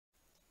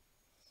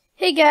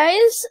Hey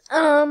guys,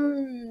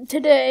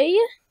 today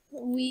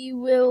we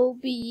will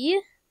be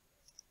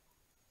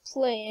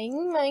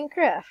playing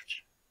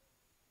Minecraft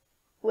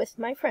with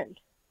my friend,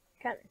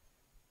 Connor.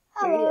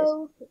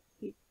 Hello.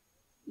 Here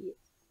he is.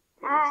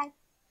 Hi.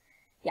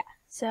 Yeah,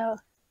 so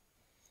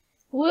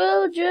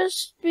we'll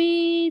just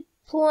be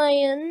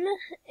playing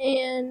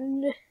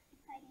and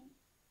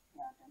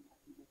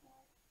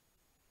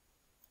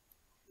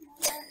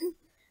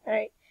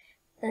alright,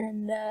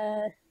 and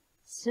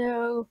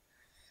so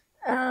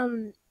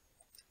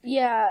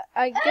yeah,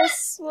 I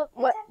guess what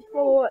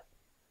oh,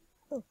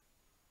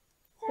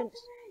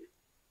 goodness.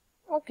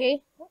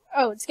 Okay.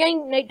 Oh, it's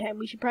getting nighttime.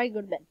 We should probably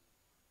go to bed.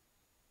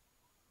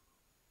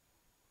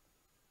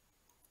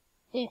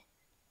 Yeah.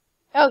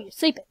 Oh, you're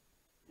sleeping.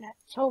 Not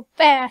so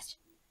fast.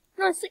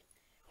 Not sleep.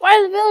 Why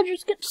do the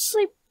villagers get to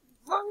sleep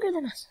longer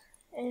than us?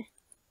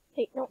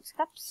 Hey, no,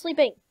 stop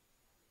sleeping.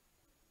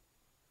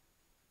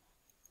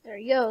 There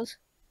he goes.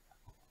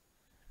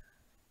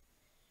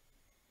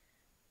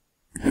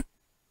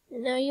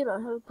 And now you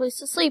don't have a place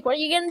to sleep. What are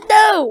you gonna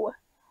do?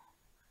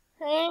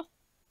 Huh?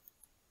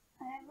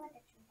 I have like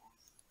a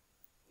treehouse.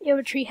 You have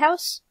a tree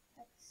house?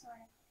 Like sort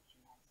of a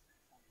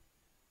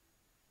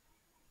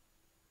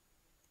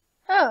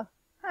treehouse. Oh,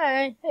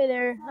 hi. Hey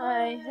there.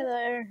 Hi. Hey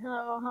there.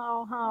 How.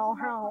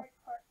 Hardcore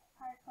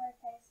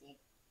fantasy.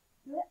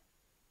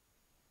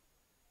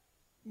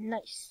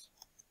 Nice.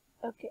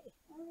 Okay.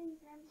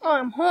 Oh,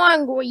 I'm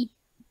hungry.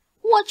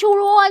 What should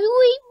I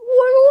eat?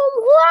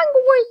 I'm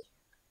hungry.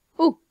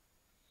 Ooh.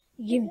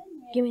 Give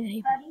me the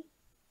apple. Buddy.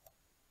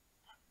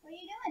 What are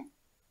you doing?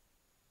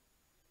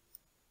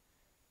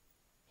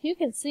 You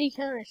can see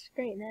kind of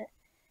screen that.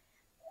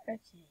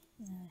 Okay.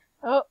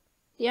 Oh,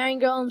 the iron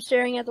golem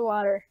staring at the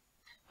water.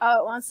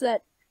 Oh, it wants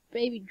that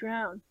baby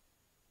drown.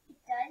 It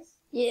does?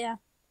 Yeah.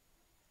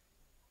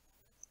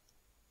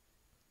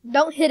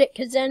 Don't hit it,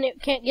 because then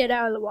it can't get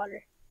out of the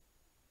water.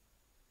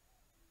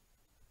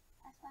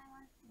 That's what I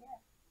wanted to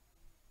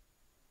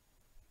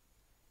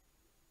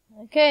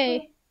do.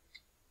 Okay.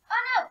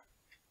 Oh no!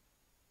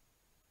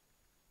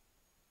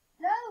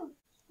 No!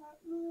 Start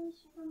me,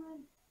 Superman.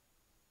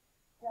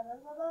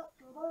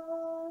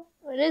 Da-da-da-da-da-da.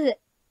 What is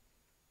it?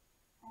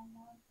 I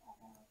know.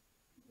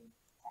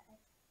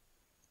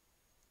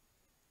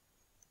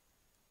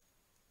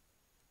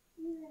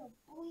 You little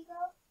bully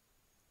goat.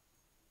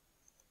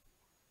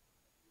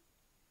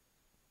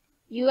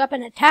 You up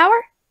in a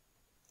tower?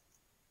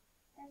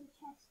 There's a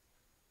chest.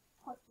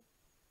 Porky.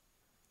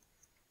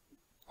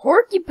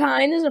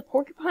 Porcupine? There's a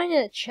porcupine in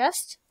a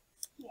chest?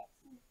 Yes.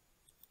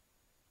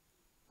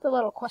 It's a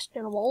little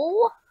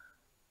questionable.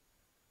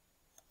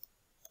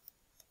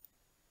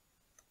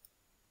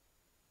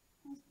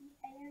 Is the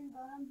iron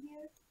golem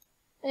here?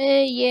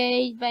 Yeah,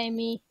 he's by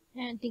me. I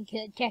don't think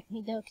he'll attack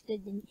me though, because I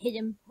didn't hit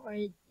him, or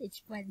it's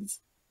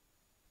friends.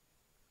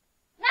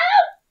 No!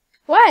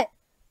 What?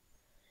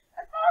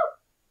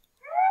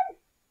 Run!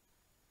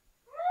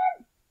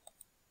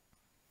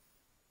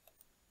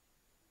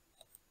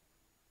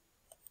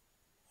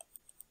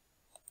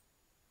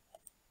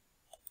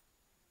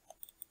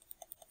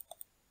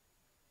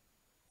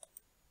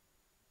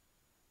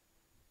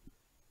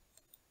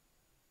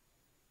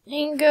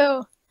 Run! And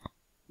go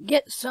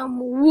get some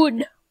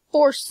wood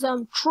or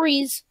some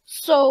trees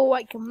so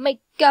I can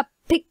make a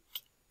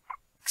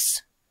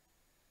pickaxe.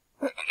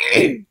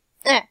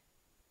 Ah.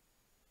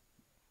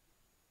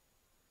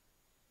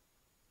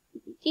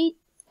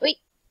 Wait.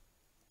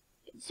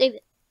 Save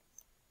it.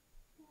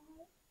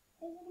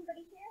 Is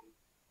anybody here?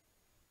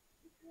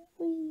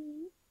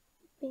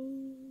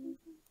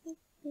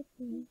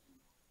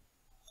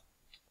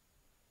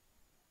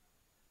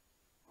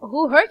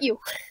 Who hurt you?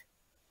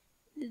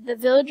 Did the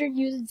villager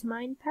use its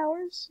mind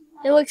powers?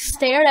 It like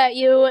stared at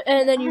you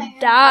and then you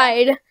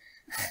died.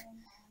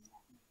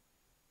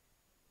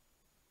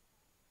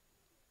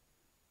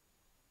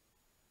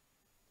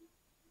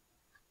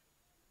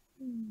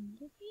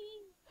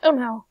 Oh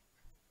no.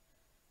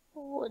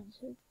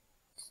 Wood's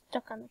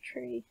stuck on the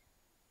tree.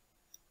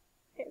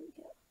 There we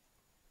go.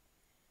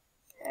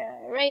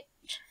 Alright.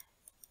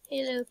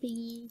 Hello,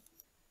 piggy.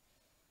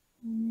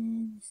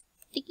 And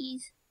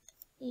stickies.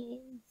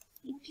 And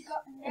What you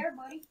got in there,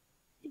 buddy?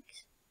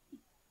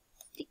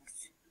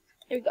 Sticks.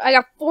 There we go. I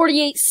got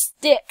 48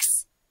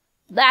 sticks.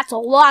 That's a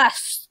lot of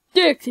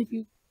sticks if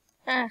you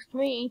ask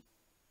me.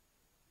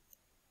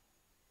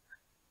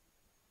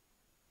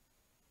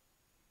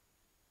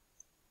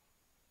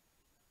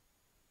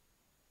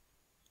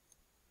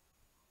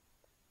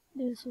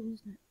 This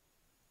is it.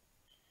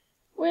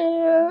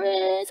 Where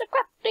is a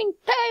crafting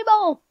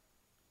table?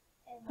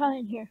 Probably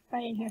in here.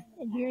 Probably in here.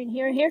 In here, in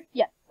here, in here?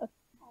 Yeah. Okay.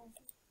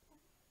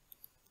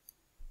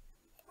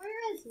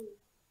 Where is he?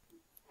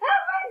 Ah,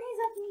 he's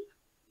up me.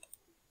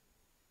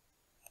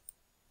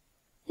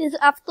 He's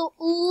after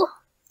all.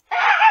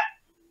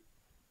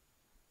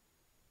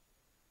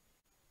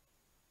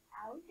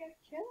 How is your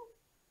chill?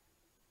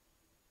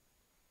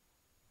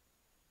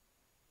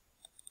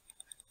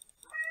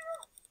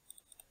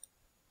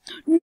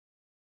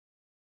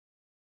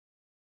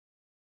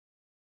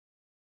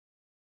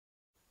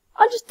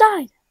 I just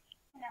died.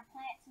 And I'm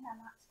plants and I'm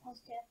not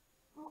supposed to.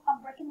 Ooh,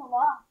 I'm breaking the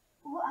law.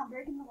 Ooh, I'm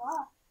breaking the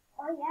law.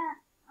 Oh yeah,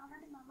 I'm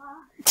breaking the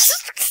law.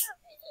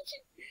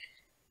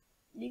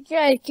 You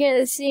guys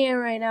can't see him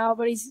right now,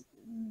 but he's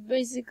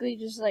basically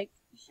just like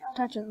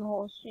touching the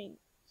whole screen.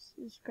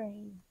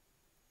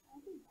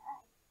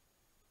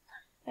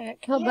 I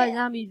got killed by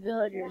zombie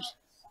villagers.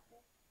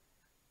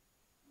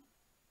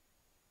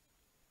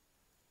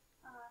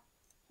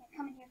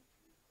 Come in here.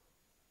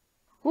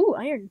 Ooh,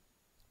 iron.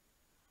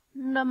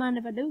 Don't mind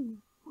if I do.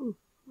 Ooh,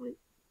 wait.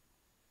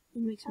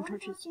 Let me make some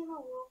torches.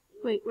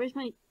 Wait, where's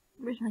my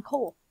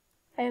coal?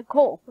 I have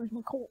coal. Where's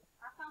my coal?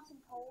 I found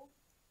some coal.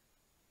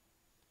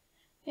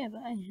 Yeah,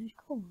 but I had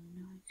coal.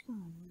 Now it's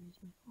gone. Where's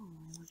my coal?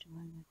 I want to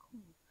find my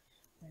coal.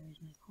 Where is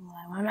my coal?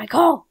 I want my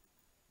coal!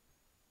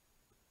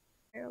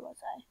 Where was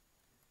I?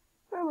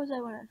 Where was I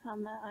when I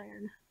found that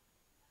iron?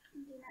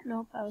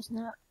 Nope, I was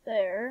not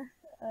there.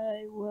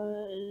 I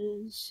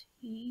was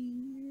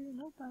here.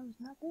 Nope, I was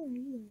not there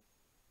either.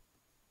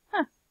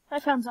 Huh, I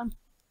found some.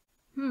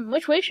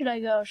 Which way should I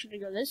go? Should I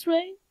go this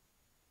way?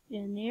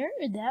 In there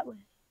or that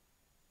way?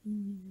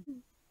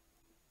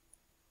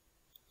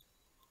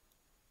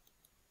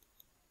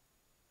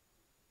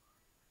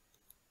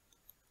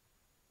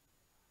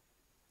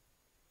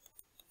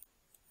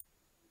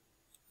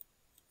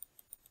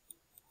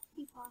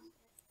 He paused it.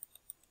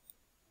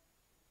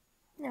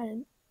 No, I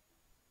didn't.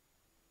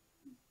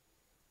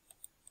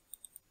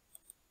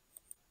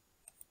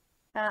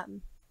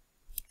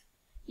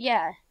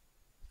 Yeah.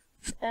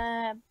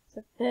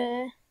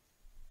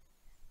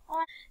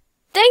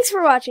 Thanks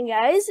for watching,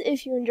 guys.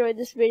 If you enjoyed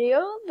this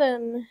video,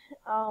 then,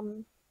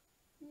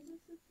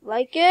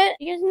 like it.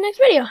 See you guys in the next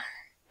video.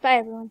 Bye,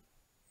 everyone.